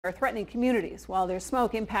are threatening communities, while their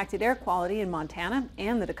smoke impacted air quality in Montana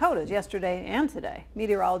and the Dakotas yesterday and today.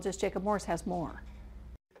 Meteorologist Jacob Morse has more.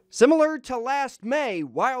 Similar to last May,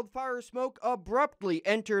 wildfire smoke abruptly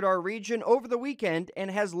entered our region over the weekend and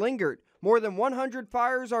has lingered. More than 100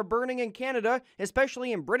 fires are burning in Canada,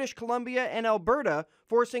 especially in British Columbia and Alberta,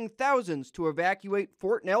 forcing thousands to evacuate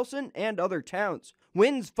Fort Nelson and other towns.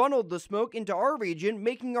 Winds funneled the smoke into our region,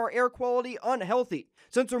 making our air quality unhealthy.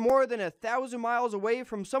 Since we're more than 1,000 miles away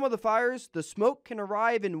from some of the fires, the smoke can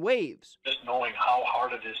arrive in waves. Just knowing how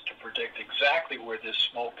hard it is to predict exactly where this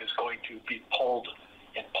smoke is going to be pulled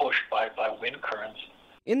and pushed by wind currents.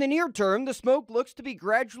 In the near term, the smoke looks to be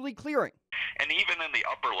gradually clearing. And even in the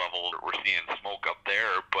upper level, we're seeing smoke up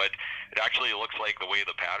there, but it actually looks like the way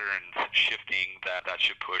the pattern's shifting, that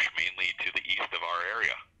should push mainly to the east of our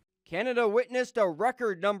area. Canada witnessed a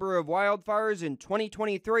record number of wildfires in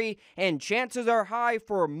 2023, and chances are high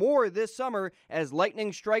for more this summer as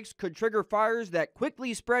lightning strikes could trigger fires that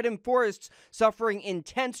quickly spread in forests, suffering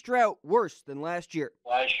intense drought worse than last year.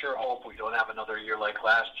 Well, I sure hope we don't have another year like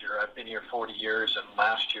last year. I've been here 40 years, and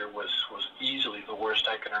last year was easily the worst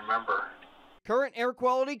I can remember. Current air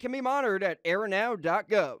quality can be monitored at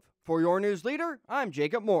airnow.gov. For your news leader, I'm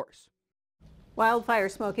Jacob Morse. Wildfire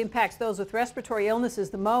smoke impacts those with respiratory illnesses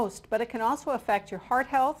the most, but it can also affect your heart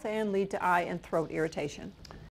health and lead to eye and throat irritation.